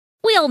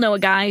all know a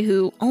guy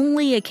who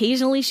only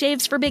occasionally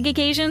shaves for big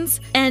occasions,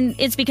 and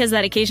it's because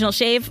that occasional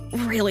shave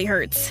really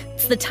hurts.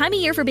 It's the time of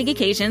year for big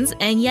occasions,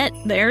 and yet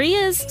there he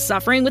is,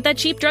 suffering with that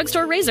cheap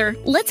drugstore razor.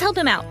 Let's help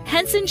him out.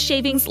 Henson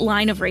Shaving's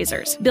line of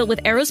razors, built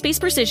with aerospace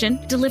precision,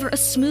 deliver a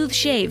smooth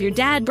shave your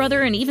dad,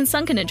 brother, and even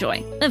son can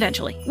enjoy,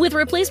 eventually. With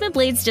replacement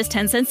blades just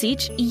 10 cents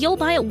each, you'll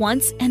buy it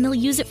once, and they'll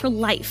use it for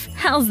life.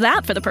 How's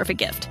that for the perfect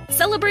gift?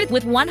 Celebrate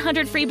with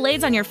 100 free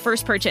blades on your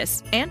first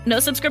purchase, and no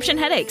subscription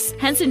headaches.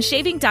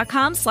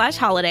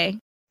 HensonShaving.com/holiday.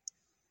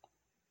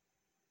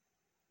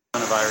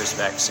 Coronavirus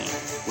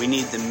vaccine. We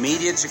need the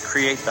media to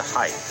create the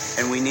hype,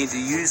 and we need to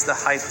use the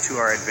hype to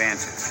our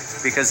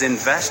advantage, because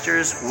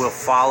investors will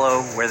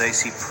follow where they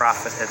see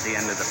profit at the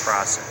end of the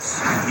process.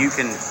 You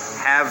can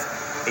have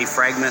a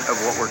fragment of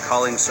what we're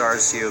calling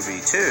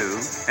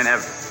SARS-CoV-2 and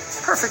have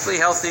perfectly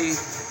healthy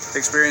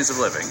experience of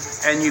living,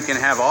 and you can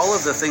have all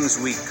of the things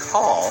we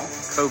call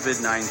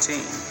COVID-19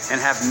 and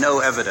have no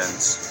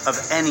evidence of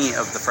any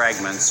of the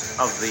fragments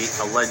of the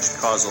alleged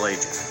causal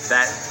agent.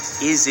 That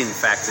is, in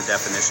fact, the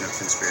definition of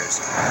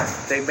conspiracy.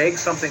 They make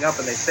something up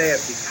and they say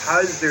it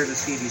because they're the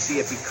CDC,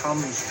 it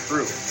becomes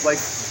true.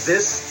 Like,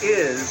 this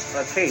is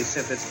a case,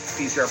 if it's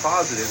PCR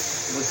positive,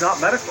 it was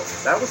not medical.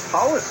 That was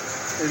policy.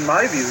 In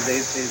my view,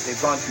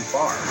 they've gone too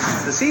far.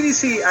 The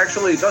CDC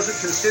actually doesn't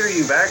consider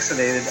you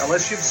vaccinated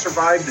unless you've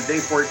survived to day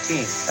 14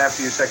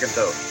 after your second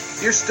dose.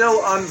 You're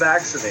still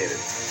unvaccinated.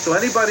 So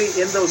anybody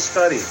in those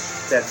studies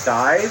that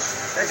dies,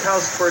 that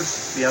counts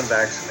towards the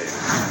unvaccinated.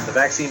 The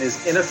vaccine is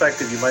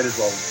ineffective. You might as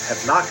well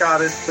have not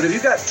got it. But if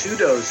you got 2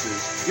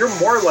 doses, you're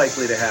more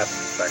likely to have an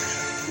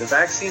infection. The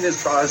vaccine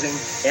is causing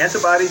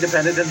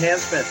antibody-dependent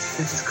enhancement.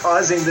 It's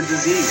causing the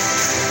disease.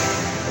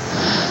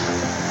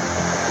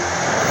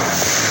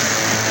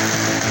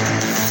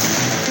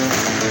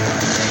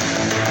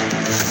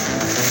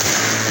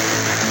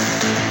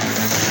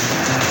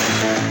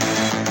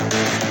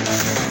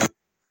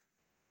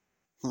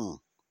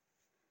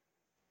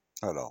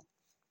 Hello.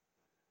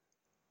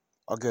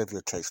 I'll give you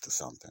a taste of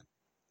something.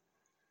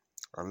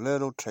 A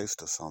little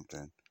taste of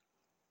something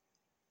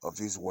of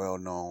these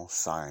well-known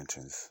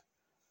scientists,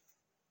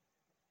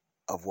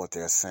 of what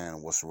they're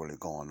saying, what's really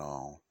going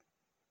on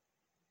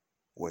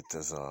with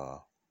this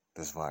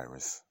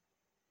virus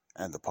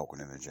and the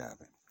poking and the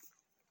jabbing.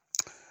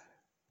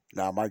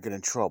 Now, I might get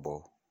in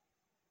trouble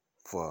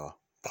for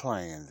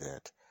playing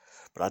that,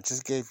 but I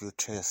just gave you a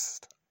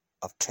taste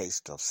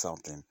of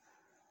something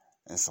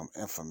and some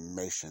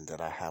information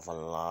that I have a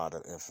lot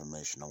of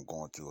information. I'm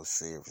going through a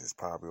series. It's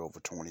probably over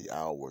 20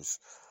 hours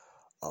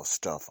of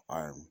stuff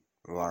I'm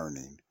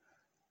learning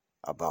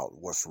about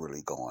what's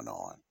really going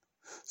on.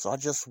 So I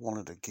just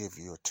wanted to give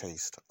you a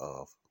taste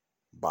of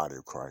Body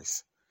of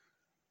Christ.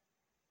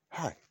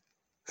 Hi,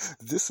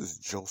 this is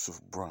Joseph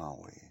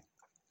Brownlee,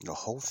 the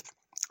host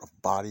of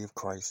Body of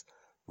Christ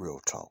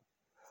Real Talk.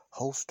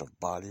 Host of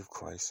Body of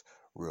Christ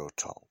Real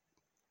Talk.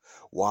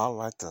 While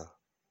I like to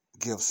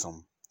give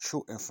some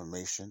true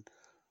information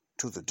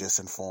to the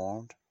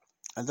disinformed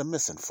and the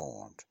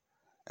misinformed,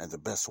 and the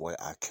best way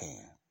I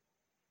can.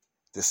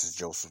 This is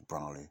Joseph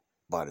Brownlee,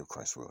 Body of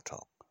Christ Real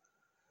Talk.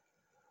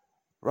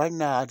 Right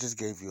now, I just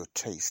gave you a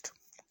taste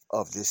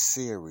of this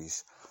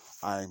series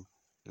I'm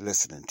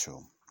listening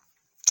to.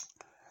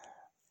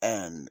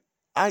 And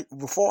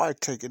before I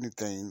take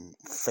anything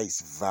face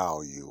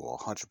value or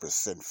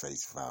 100%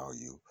 face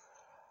value,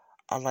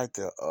 I like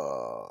to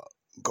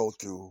go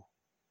through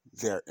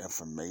their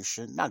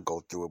information, not go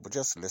through it, but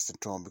just listen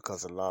to them,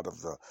 because a lot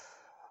of the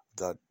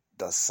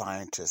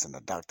scientists and the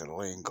Dr.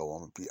 Lingo, I'm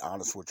going to be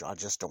honest with you, I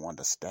just don't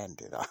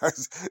understand it.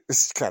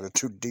 It's kind of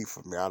too deep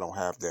for me. I don't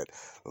have that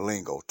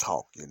lingo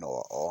talk,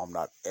 or I'm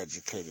not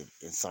educated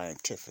in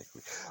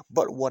scientifically.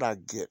 But what I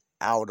get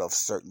out of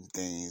certain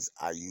things,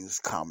 I use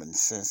common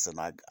sense, and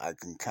I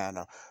can kind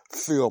of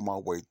feel my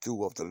way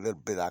through of the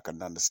little bit I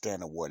can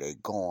understand of where they're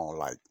going,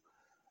 like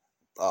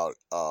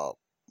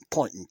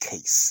point in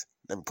case.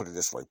 Let me put it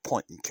this way,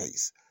 point in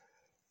case.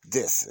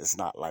 This is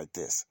not like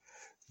this.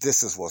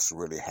 This is what's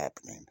really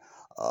happening.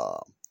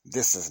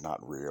 This is not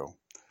real.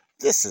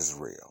 This is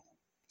real.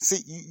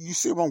 See, you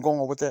see where I'm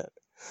going with that?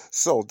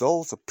 So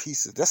those are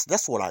pieces.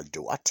 That's what I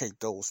do. I take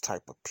those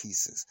type of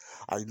pieces.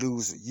 I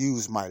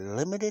use my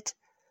limited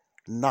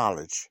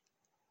knowledge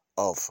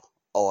of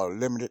or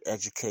limited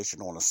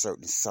education on a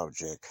certain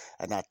subject,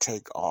 and I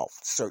take off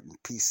certain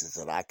pieces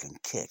that I can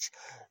catch.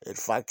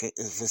 If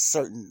it's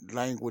certain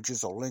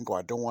languages or lingo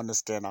I don't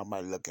understand, I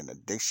might look in a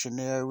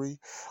dictionary,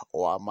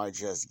 or I might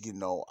just,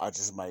 I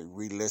just might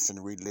re-listen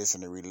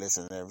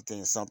and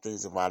everything. Some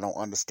things, if I don't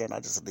understand, I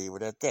just leave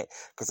it at that,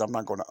 because I'm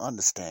not going to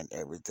understand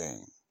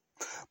everything.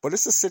 But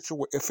if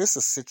it's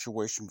a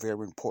situation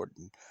very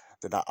important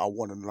that I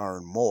want to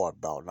learn more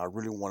about, and I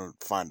really want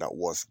to find out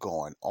what's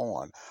going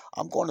on,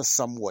 I'm going to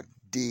somewhat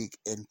dig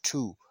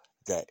into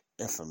that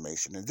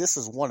information. And this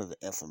is one of the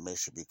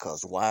information,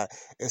 because why?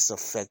 It's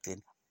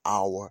affecting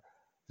our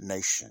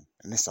nation,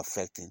 and it's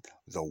affecting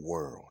the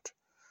world.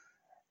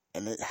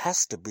 And it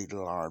has to be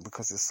learned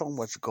because there's so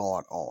much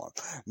going on.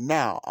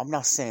 Now, I'm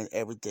not saying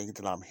everything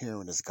that I'm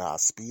hearing is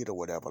Godspeed or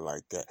whatever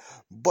like that,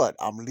 but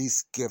I'm at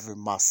least giving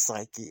my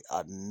psyche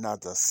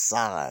another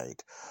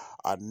side,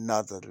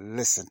 another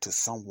listen to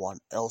someone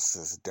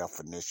else's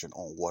definition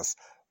on what's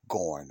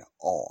going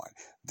on.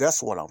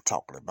 That's what I'm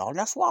talking about. And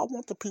that's why I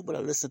want the people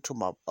that listen to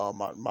my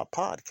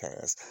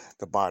podcast,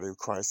 the Body of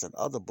Christ, and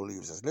other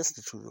believers that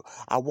listen to,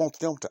 I want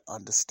them to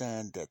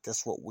understand that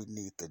that's what we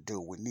need to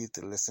do. We need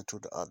to listen to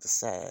the other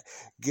side.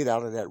 Get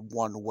out of that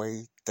one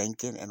way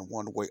thinking and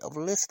one way of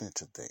listening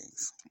to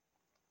things.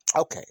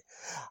 Okay,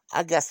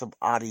 I got some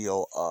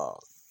audio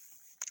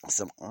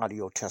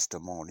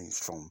testimonies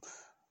from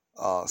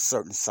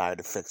certain side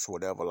effects,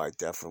 whatever like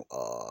that, from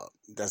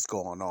that's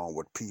going on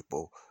with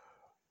people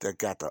that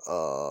got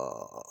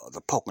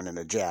the poking and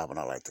the jabbing,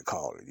 I like to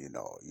call it. You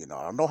know,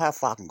 I don't know how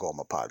far I can go on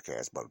my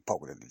podcast, but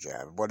poking and the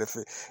jabbing. But if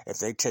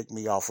they take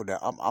me off of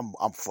that,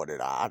 I'm for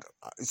that.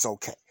 It's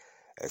okay.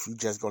 If you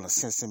just gonna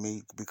censor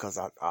me because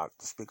I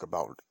speak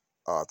about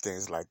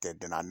things like that,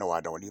 then I know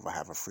I don't even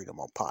have a freedom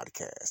on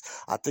podcast.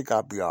 I think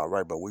I'll be all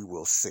right, but we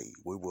will see.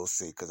 We will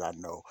see, because I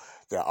know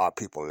there are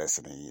people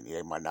listening.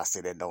 They might not say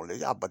they don't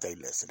listen, but they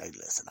listen. They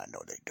listen. I know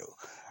they do,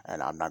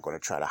 and I'm not going to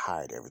try to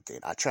hide everything.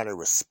 I try to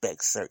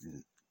respect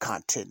certain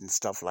content and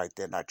stuff like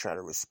that, and I try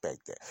to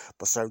respect that.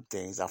 But certain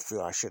things I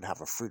feel I should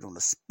have a freedom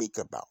to speak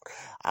about.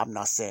 I'm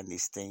not saying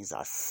these things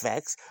are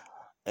facts,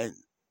 and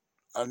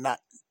are not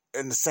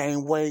in the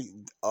same way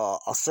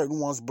certain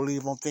ones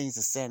believe on things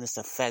and saying it's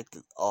a fact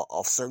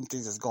of certain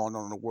things that's going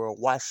on in the world.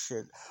 Why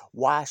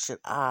should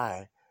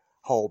I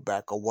hold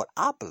back on what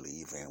I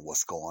believe in,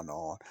 what's going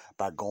on,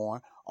 by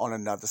going on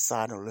another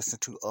side and listen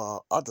to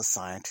other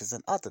scientists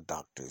and other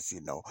doctors,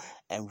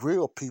 and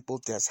real people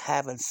that's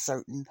having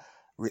certain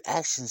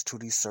reactions to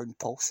these certain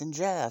pokes and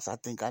jabs. I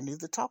think I need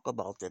to talk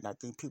about that, and I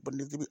think people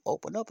need to be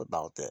open up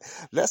about that.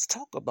 Let's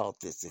talk about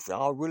this. If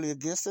y'all really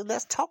against it,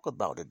 let's talk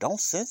about it. Don't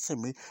censor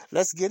me.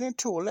 Let's get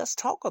into it. Let's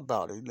talk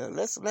about it.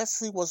 Let's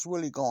see what's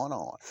really going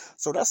on.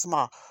 So that's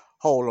my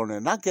hold on it.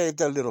 And I gave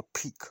that little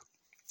peek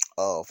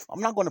of,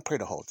 I'm not going to play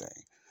the whole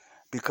thing,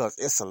 because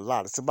it's a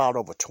lot. It's about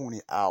over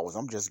 20 hours.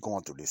 I'm just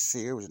going through this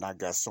series, and I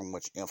got so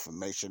much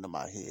information in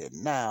my head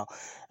now.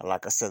 And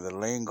like I said, the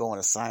lingo and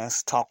the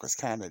science talk is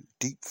kind of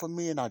deep for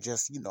me, and I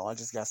just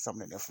got some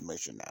of that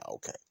information now.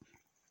 Okay.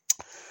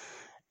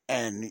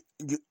 And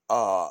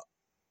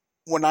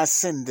when I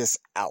send this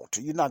out,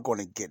 you're not going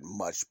to get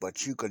much,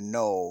 but you can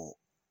know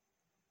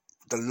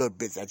the little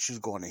bit that you're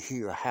going to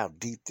hear, how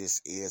deep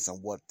this is,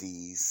 and what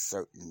these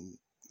are.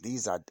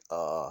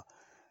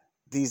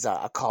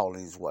 I call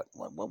these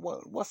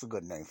what's a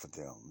good name for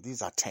them?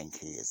 These are tank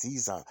heads.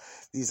 These are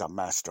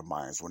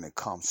masterminds when it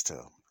comes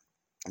to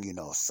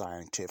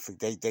scientific.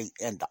 They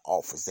in the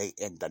office. They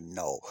in the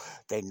know.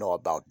 They know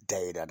about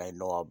data. They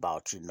know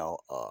about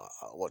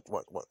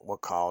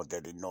what called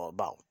that. They know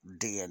about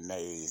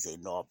DNAs. They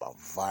know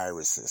about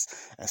viruses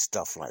and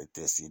stuff like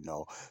this.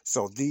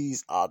 So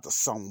these are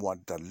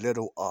the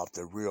little of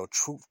the real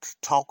truth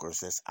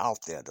talkers that's out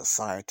there. The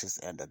scientists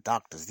and the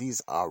doctors.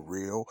 These are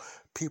real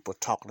people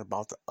talking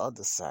about the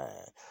other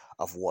side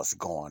of what's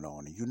going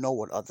on. And you know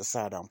what other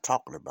side I'm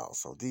talking about.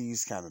 So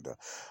these kind of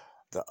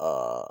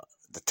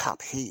the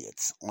top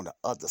heads on the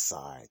other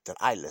side that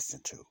I listen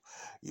to,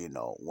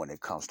 when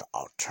it comes to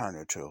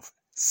alternative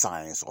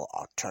science or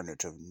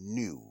alternative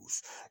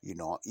news,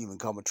 even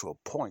coming to a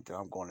point that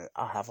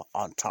I have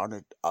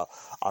an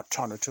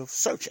alternative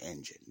search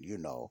engine,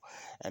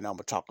 and I'm going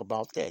to talk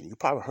about that. You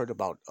probably heard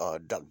about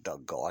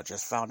DuckDuckGo. I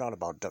just found out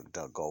about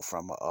DuckDuckGo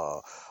from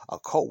a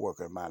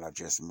co-worker of mine I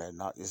just met.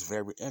 Now, it's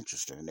very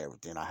interesting and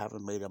everything. I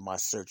haven't made it my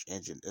search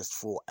engine as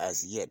full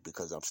as yet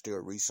because I'm still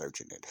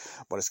researching it,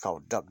 but it's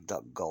called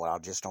DuckDuckGo. I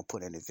just don't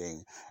put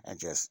anything and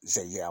just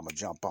say, yeah, I'm going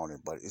to jump on it,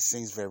 but it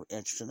seems very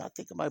interesting. I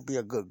think it might be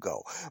a good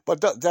go,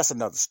 but that's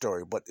another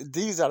story. But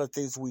these are the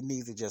things we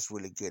need to just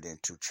really get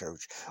into,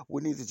 church.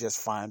 We need to just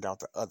find out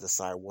the other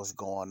side, what's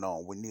going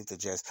on. We need to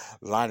just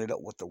line it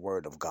up with the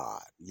Word of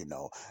God.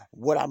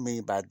 What I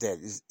mean by that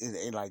is,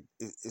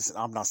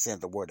 I'm not saying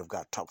the Word of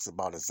God talks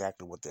about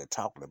exactly what they're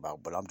talking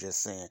about, but I'm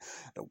just saying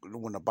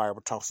when the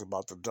Bible talks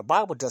about the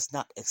Bible does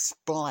not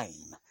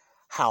explain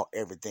how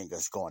everything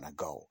is going to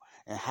go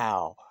and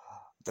how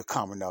the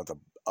coming of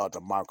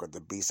the mark of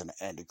the beast and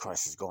the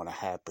Antichrist is going to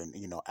happen,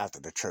 after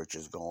the church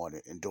is gone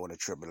and during the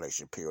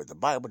tribulation period. The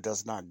Bible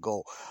does not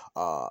go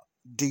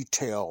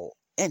detail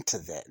into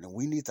that, and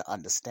we need to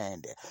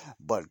understand that.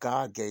 But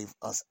God gave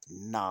us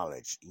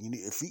knowledge.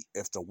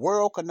 If the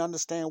world can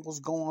understand what's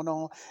going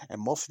on, and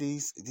most of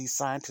these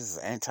scientists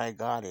are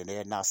anti-God and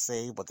they're not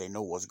saved, but they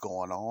know what's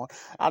going on.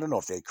 I don't know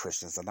if they're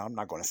Christians, and I'm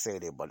not going to say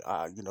that, but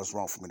it's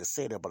wrong for me to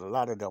say that. But a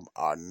lot of them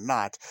are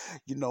not.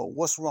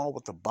 What's wrong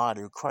with the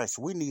body of Christ?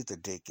 We need to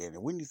dig in,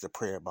 and we need to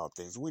pray about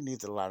things. We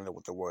need to line it up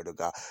with the Word of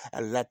God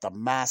and let the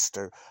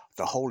Master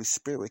the Holy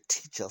Spirit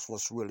teach us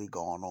what's really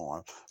going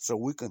on so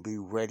we can be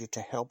ready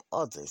to help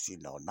others,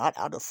 not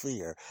out of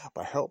fear,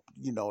 but help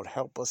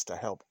us to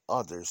help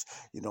others,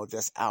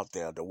 that's out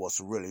there that what's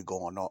really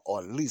going on,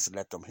 or at least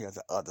let them hear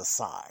the other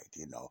side,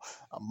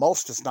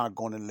 Most is not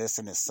going to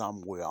listen, and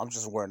some will. I'm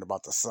just worrying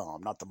about the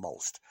some, not the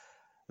most.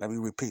 Let me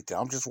repeat that.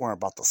 I'm just worrying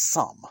about the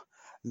some,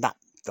 not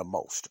the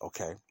most,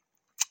 okay?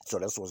 So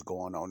that's what's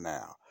going on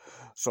now.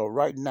 So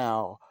right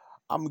now,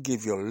 I'm going to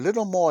give you a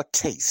little more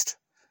taste,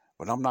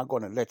 but I'm not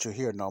going to let you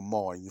hear no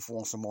more. If you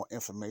want some more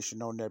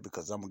information on that,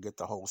 because I'm going to get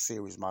the whole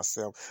series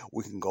myself,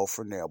 we can go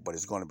from there, but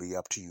it's going to be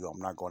up to you. I'm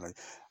not going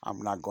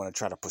to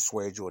try to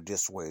persuade you or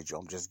dissuade you.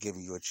 I'm just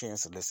giving you a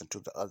chance to listen to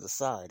the other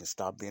side and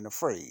stop being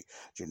afraid,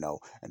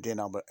 And then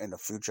in the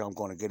future, I'm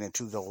going to get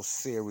into those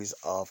series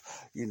of,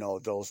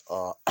 those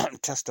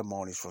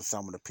testimonies from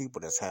some of the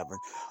people that's having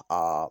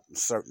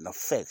certain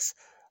effects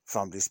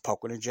from this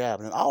poking and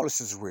jabbing. And all this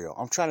is real.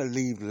 I'm trying to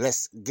leave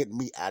get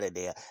me out of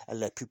there and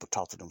let people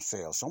talk to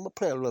themselves. So I'm going to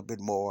play a little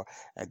bit more,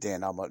 and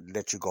then I'm going to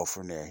let you go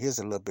from there. Here's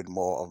a little bit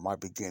more of my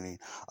beginning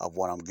of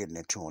what I'm getting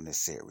into in this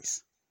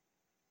series.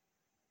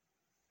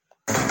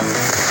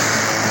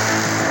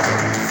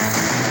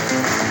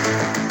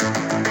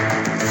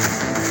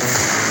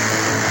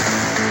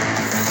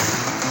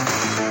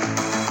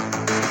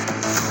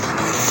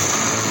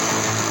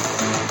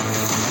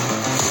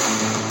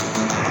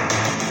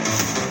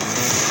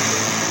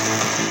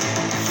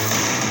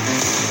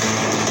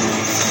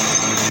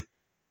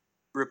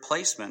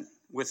 Replacement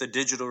with a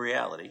digital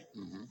reality.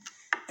 Mm-hmm.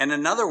 And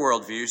another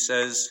worldview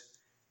says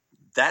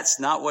that's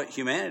not what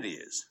humanity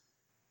is.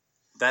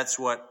 That's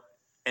what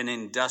an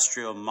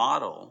industrial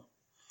model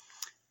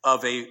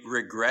of a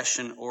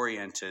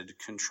regression-oriented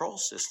control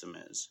system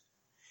is.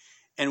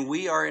 And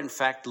we are, in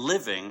fact,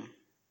 living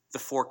the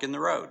fork in the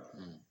road.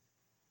 Mm.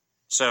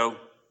 So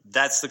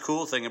that's the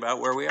cool thing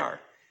about where we are.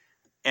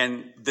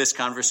 And this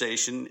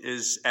conversation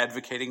is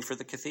advocating for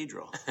the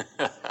cathedral.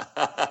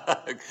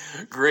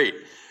 Great.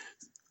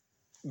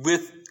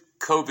 With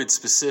COVID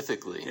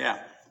specifically,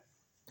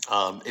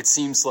 it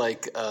seems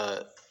like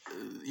there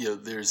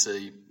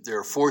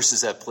are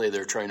forces at play that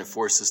are trying to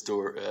force this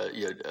door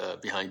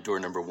behind door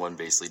number one,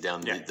 basically down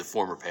the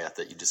former path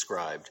that you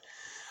described,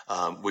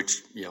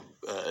 which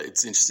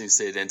it's interesting to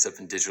say it ends up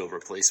in digital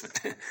replacement.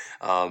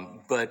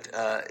 But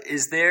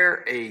is there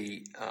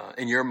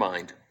in your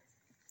mind,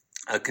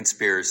 a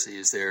conspiracy?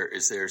 Is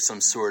there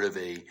some sort of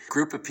a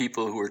group of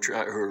people who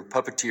are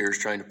puppeteers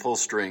trying to pull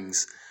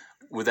strings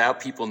without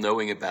people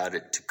knowing about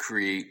it to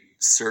create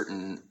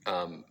certain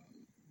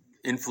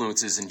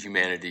influences in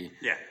humanity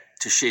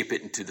to shape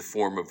it into the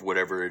form of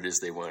whatever it is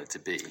they want it to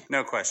be?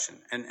 No question.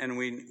 And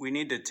we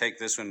need to take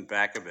this one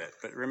back a bit.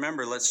 But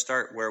remember, let's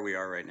start where we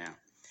are right now.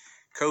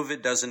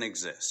 COVID doesn't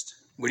exist.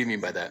 What do you mean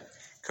by that?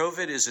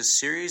 COVID is a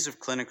series of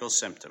clinical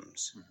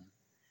symptoms. Mm-hmm.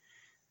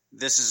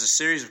 This is a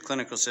series of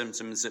clinical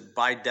symptoms that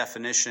by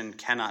definition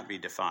cannot be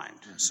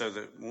defined. Mm-hmm. So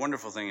the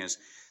wonderful thing is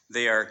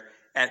they are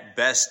at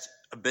best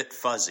a bit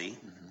fuzzy,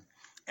 mm-hmm.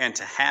 and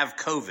to have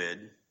COVID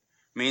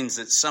means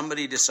that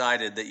somebody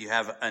decided that you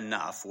have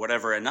enough,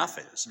 whatever enough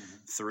is, mm-hmm.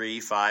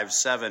 3, 5,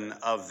 7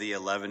 of the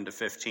 11 to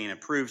 15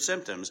 approved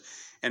symptoms,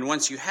 and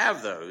once you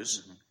have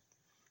those, mm-hmm.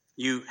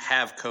 you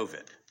have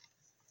COVID.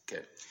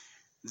 Okay.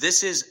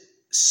 This is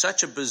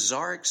such a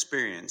bizarre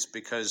experience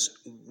because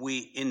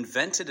we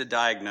invented a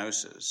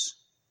diagnosis,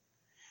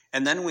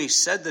 and then we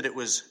said that it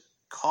was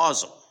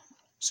causal,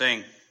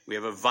 saying we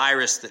have a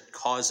virus that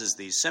causes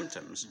these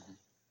symptoms. Mm-hmm.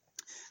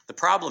 The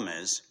problem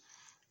is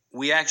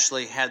we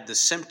actually had the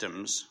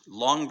symptoms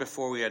long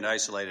before we had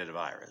isolated a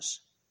virus.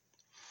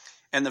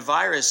 And the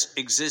virus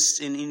exists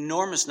in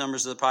enormous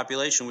numbers of the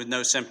population with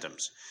no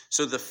symptoms.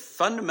 So the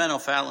fundamental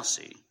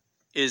fallacy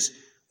is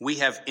we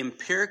have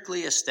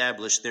empirically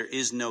established there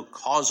is no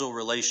causal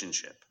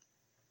relationship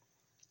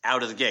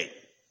out of the gate.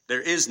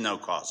 There is no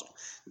causal.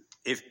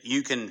 If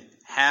you can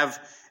have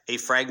a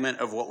fragment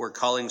of what we're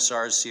calling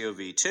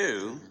SARS-CoV-2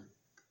 mm-hmm.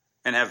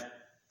 and have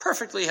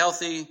perfectly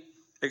healthy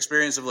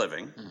experience of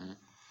living, mm-hmm.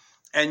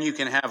 and you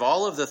can have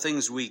all of the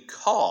things we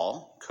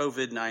call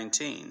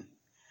COVID-19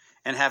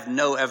 and have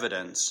no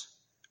evidence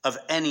of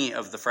any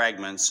of the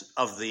fragments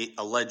of the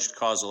alleged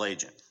causal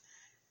agent.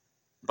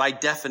 By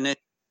definition.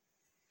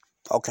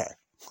 Okay.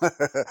 Okay,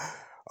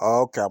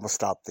 I'm going to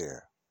stop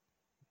there.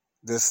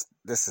 This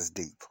is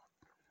deep.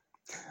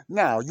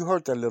 Now, you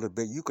heard that a little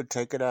bit. You could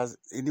take it as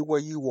any way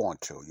you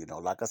want to.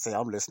 Like I say,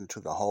 I'm listening to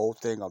the whole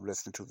thing. I'm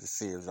listening to the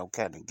series. I'm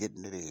kind of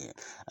getting it in.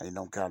 And,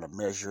 I'm kind of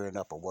measuring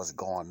up on what's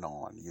going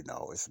on.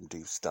 It's some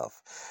deep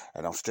stuff.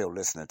 And I'm still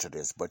listening to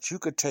this. But you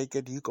could take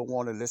it. You could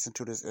want to listen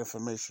to this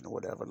information or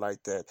whatever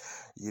like that,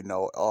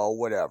 or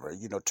whatever.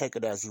 Take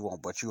it as you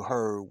want. But you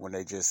heard when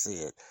they just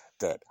said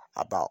that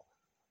about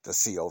the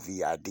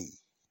COVID,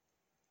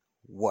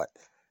 what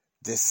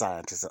this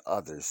scientist and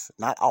others,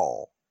 not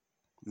all,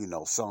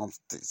 some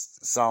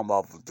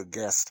of the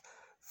guests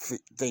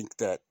think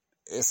that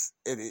it's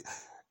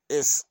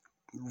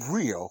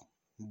real,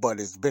 but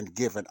it's been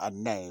given a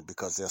name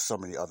because there's so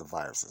many other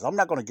viruses. I'm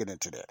not going to get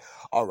into that.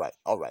 All right.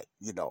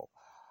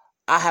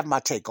 I have my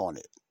take on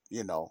it.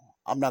 You know,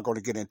 I'm not going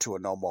to get into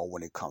it no more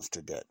when it comes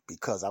to that,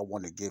 because I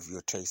want to give you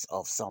a taste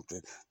of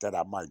something that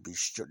I might be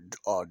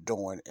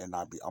doing, and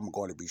I'm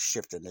going to be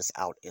shifting this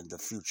out in the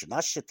future.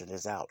 Not shifting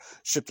this out,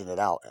 shifting it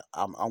out.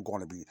 I'm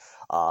going to be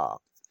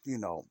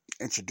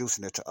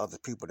introducing it to other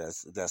people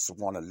that's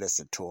want to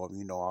listen to them.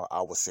 You know,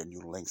 I will send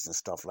you links and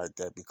stuff like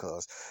that,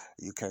 because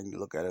you can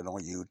look at it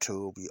on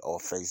YouTube or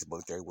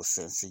Facebook. They will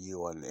censor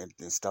you and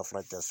stuff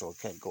like that, so it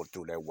can't go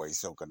through that way.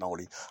 So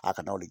I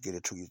can only get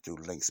it to you through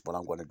links, but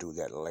I'm going to do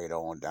that later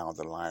on down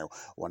the line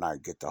when I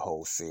get the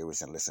whole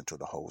series and listen to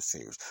the whole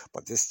series.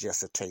 But this is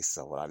just a taste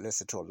of it. I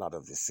listen to a lot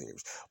of this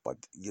series, but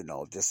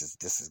this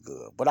is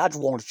good. But I just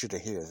wanted you to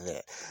hear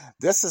that.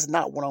 This is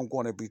not what I'm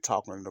going to be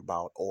talking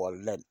about or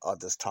letting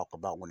others talk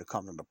about when it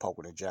comes to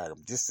Poker and Jagger.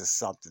 This is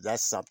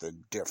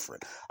something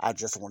different. I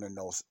just want to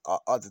know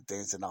other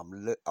things that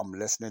I'm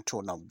listening to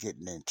and I'm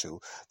getting into,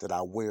 that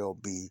I will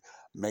be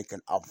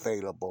making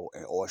available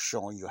or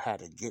showing you how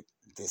to get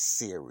this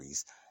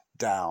series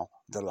down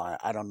the line.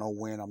 I don't know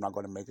when. I'm not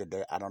going to make it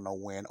there. I don't know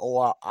when,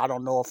 or I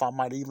don't know if I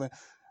might even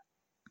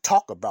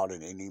talk about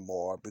it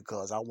anymore,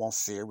 because I want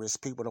serious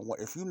people to want.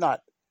 If you're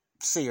not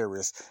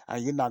serious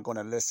and you're not going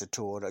to listen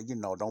to it,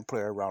 or don't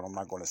play around, I'm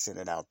not going to send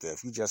it out there.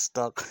 If you just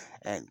stuck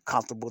and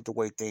comfortable with the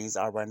way things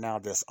are right now,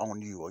 that's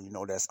on you,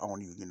 or that's on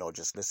you.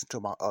 Just listen to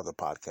my other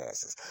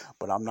podcasts.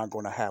 But I'm not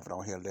going to have it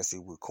on here unless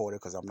you record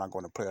it, because I'm not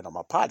going to play it on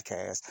my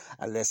podcast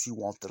unless you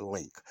want the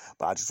link.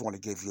 But I just want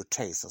to give you a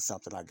taste of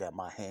something I got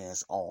my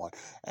hands on,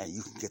 and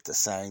you can get the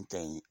same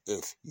thing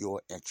if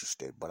you're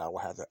interested. But I will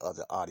have the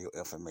other audio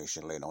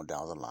information later on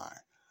down the line.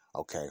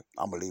 Okay,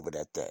 I'm going to leave it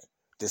at that.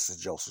 This is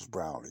Joseph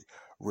Brownlee.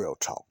 Real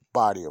talk.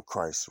 Body of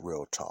Christ,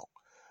 real talk.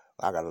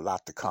 I got a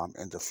lot to come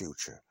in the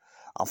future.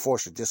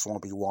 Unfortunately, this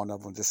won't be one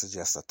of them. This is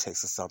just a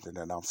taste of something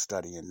that I'm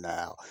studying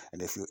now.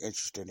 And if you're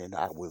interested in it,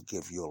 I will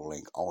give you a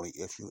link, only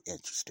if you're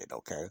interested,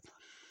 okay?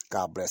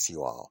 God bless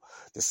you all.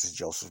 This is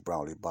Joseph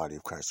Brownlee, Body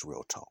of Christ,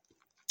 real talk.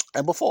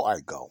 And before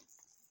I go,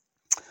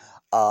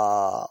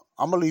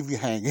 I'm going to leave you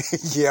hanging.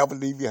 Yeah, I'm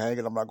going to leave you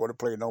hanging. I'm not going to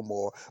play no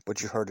more,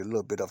 but you heard a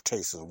little bit of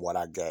taste of what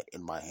I got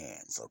in my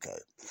hands, okay?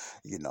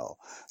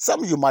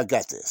 Some of you might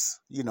get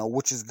this,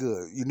 which is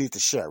good. You need to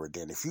share it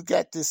then. If you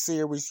got this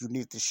series, you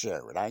need to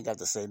share it. I ain't got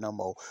to say no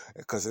more,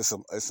 because it's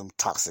some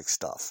toxic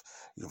stuff,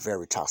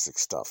 very toxic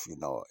stuff,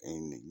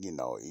 and,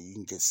 you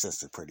can get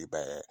censored pretty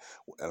bad.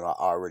 And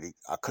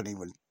I couldn't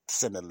even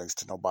send the links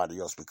to nobody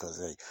else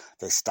because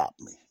they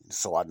stopped me.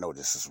 So I know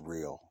this is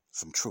real.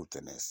 Some truth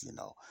in this,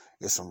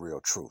 It's some real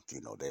truth,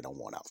 they don't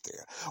want out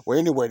there. Well,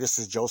 anyway, this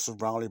is Joseph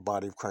Brownlee,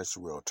 Body of Christ,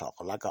 Real Talk.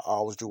 Like I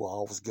always do, I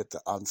always get the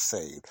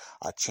unsaved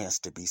a chance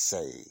to be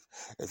saved.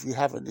 If you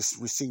haven't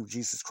received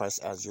Jesus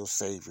Christ as your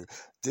Savior,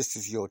 this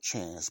is your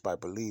chance by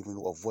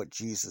believing of what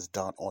Jesus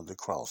done on the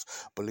cross,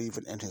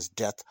 believing in his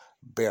death,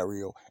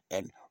 burial,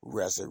 and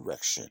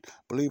resurrection.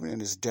 Believing in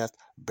his death,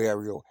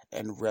 burial,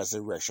 and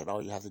resurrection.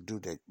 All you have to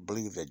do is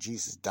believe that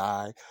Jesus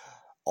died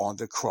on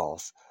the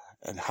cross.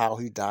 And how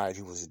he died,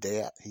 he was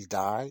dead. He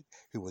died,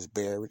 he was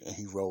buried, and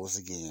he rose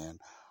again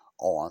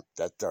on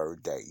that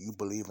third day. You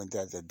believe in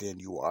that, then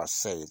you are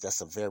saved. That's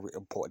a very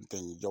important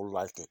thing in your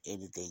life than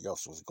anything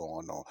else was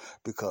going on,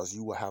 because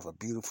you will have a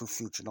beautiful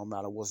future no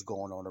matter what's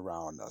going on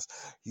around us.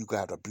 You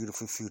got a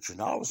beautiful future.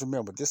 Now, always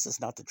remember, this is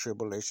not the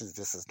tribulations.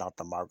 This is not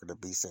the mark of the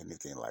beast or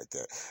anything like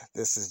that.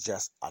 This is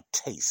just a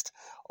taste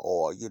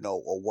or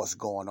what's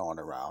going on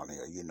around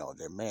here.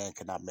 That man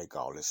cannot make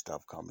all this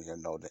stuff come here.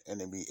 No, the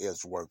enemy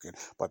is working,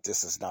 but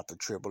this is not the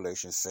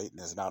tribulation. Satan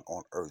is not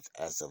on earth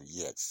as of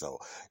yet. So,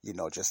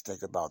 just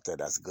think about that.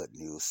 That's good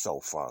news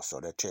so far. So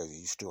that tells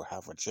you still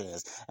have a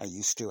chance, and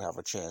you still have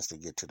a chance to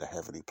get to the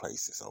heavenly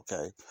places,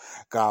 okay?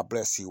 God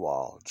bless you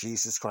all.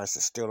 Jesus Christ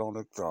is still on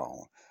the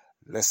throne.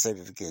 Let's say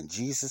it again.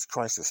 Jesus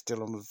Christ is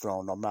still on the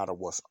throne no matter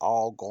what's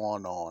all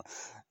going on.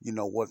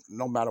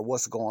 No matter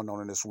what's going on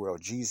in this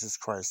world, Jesus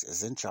Christ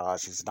is in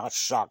charge. He's not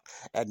shocked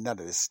at none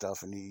of this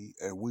stuff, and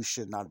we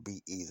should not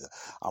be either.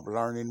 I'm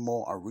learning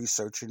more, I'm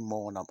researching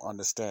more, and I'm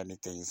understanding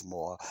things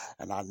more,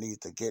 and I need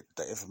to get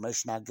the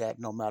information I got,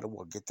 no matter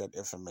what, get that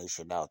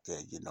information out there,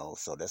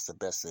 so that's the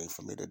best thing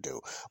for me to do.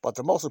 But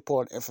the most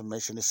important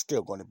information is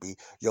still going to be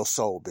your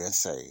soul being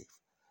saved.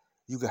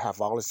 You can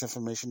have all this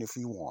information if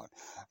you want,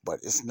 but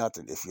it's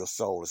nothing if your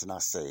soul is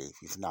not saved.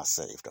 If you're not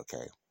saved,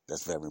 okay?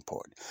 That's very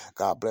important.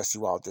 God bless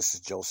you all. This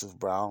is Joseph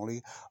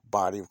Brownlee,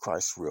 Body of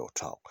Christ, Real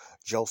Talk.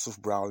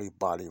 Joseph Brownlee,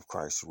 Body of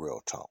Christ,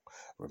 Real Talk.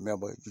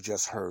 Remember, you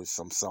just heard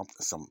some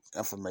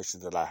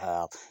information that I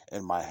have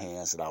in my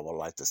hands that I would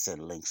like to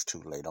send links to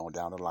later on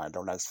down the line.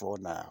 Don't ask for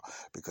it now,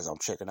 because I'm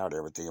checking out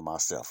everything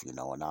myself, and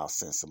I'll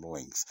send some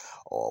links.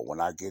 Or when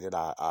I get it,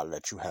 I'll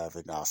let you have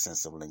it, and I'll send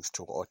some links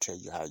to it, or tell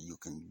you how you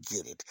can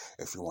get it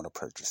if you want to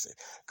purchase it.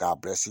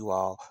 God bless you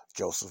all.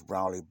 Joseph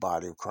Brownlee,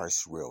 Body of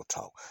Christ, Real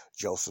Talk.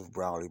 Joseph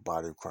Brownlee,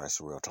 Body of Christ,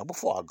 Real Talk.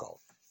 Before I go,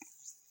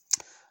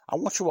 I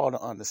want you all to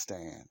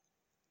understand,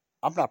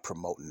 I'm not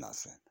promoting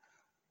nothing.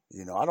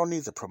 I don't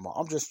need to promote.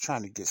 I'm just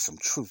trying to get some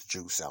truth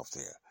juice out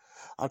there.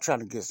 I'm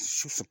trying to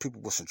shoot some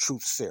people with some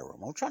truth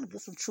serum. I'm trying to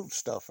get some truth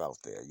stuff out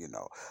there,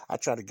 I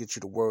try to get you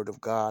the word of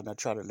God, and I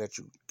try to let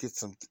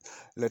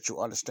you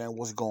understand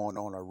what's going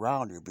on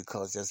around you,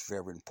 because that's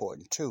very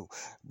important too.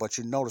 But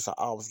you notice I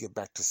always get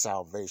back to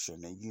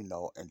salvation and,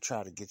 and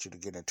try to get you to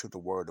get into the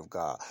word of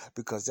God,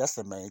 because that's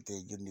the main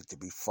thing you need to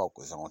be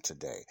focused on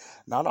today.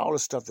 Not all the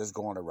stuff that's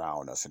going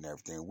around us and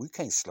everything. We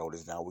can't slow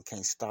this down. We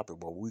can't stop it,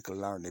 but we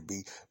can learn to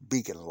be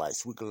beacon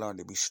lights. We can learn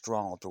to be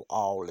strong through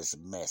all this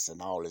mess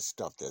and all this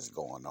stuff that's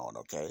going on,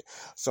 okay?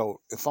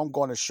 So if I'm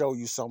going to show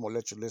you something or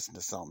let you listen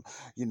to something,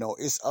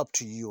 it's up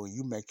to you and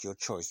you make your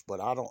choice. But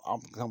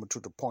I'm coming to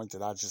the point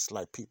that I just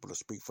like people to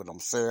speak for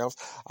themselves.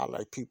 I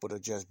like people to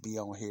just be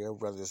on here,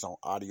 whether it's on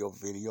audio,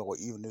 video, or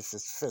even if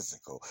it's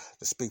physical,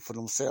 to speak for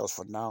themselves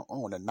from now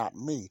on, and not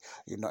me,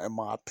 in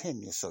my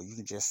opinion. So you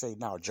can just say,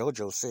 now,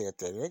 JoJo said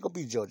that. It ain't going to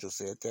be JoJo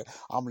said that.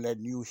 I'm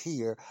letting you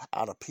hear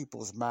out of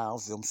people's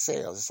mouths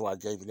themselves. That's why I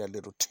gave you that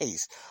little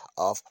taste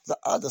of the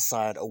other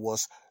side of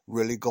what's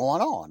really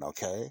going on,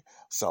 okay?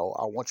 So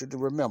I want you to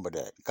remember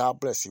that. God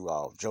bless you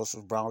all.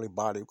 Joseph Brownlee,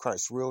 Body of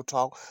Christ Real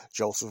Talk.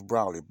 Joseph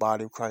Brownlee,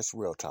 Body of Christ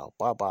Real Talk.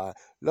 Bye-bye.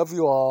 Love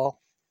you all.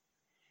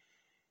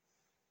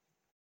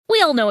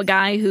 We all know a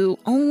guy who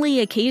only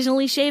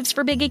occasionally shaves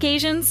for big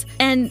occasions,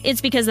 and it's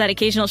because that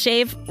occasional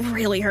shave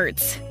really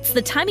hurts. It's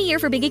the time of year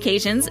for big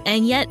occasions,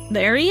 and yet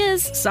there he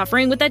is,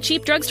 suffering with that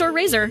cheap drugstore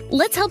razor.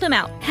 Let's help him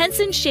out.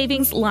 Henson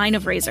Shaving's line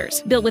of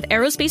razors, built with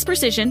aerospace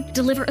precision,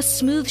 deliver a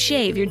smooth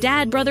shave your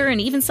dad, brother,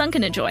 and even son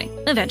can enjoy,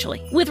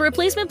 eventually. With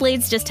replacement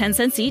blades just 10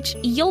 cents each,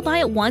 you'll buy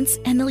it once,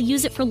 and they'll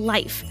use it for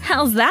life.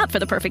 How's that for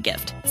the perfect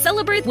gift?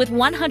 Celebrate with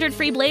 100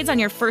 free blades on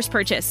your first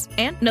purchase,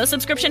 and no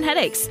subscription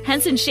headaches.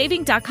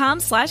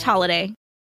 HensonShaving.com/holiday.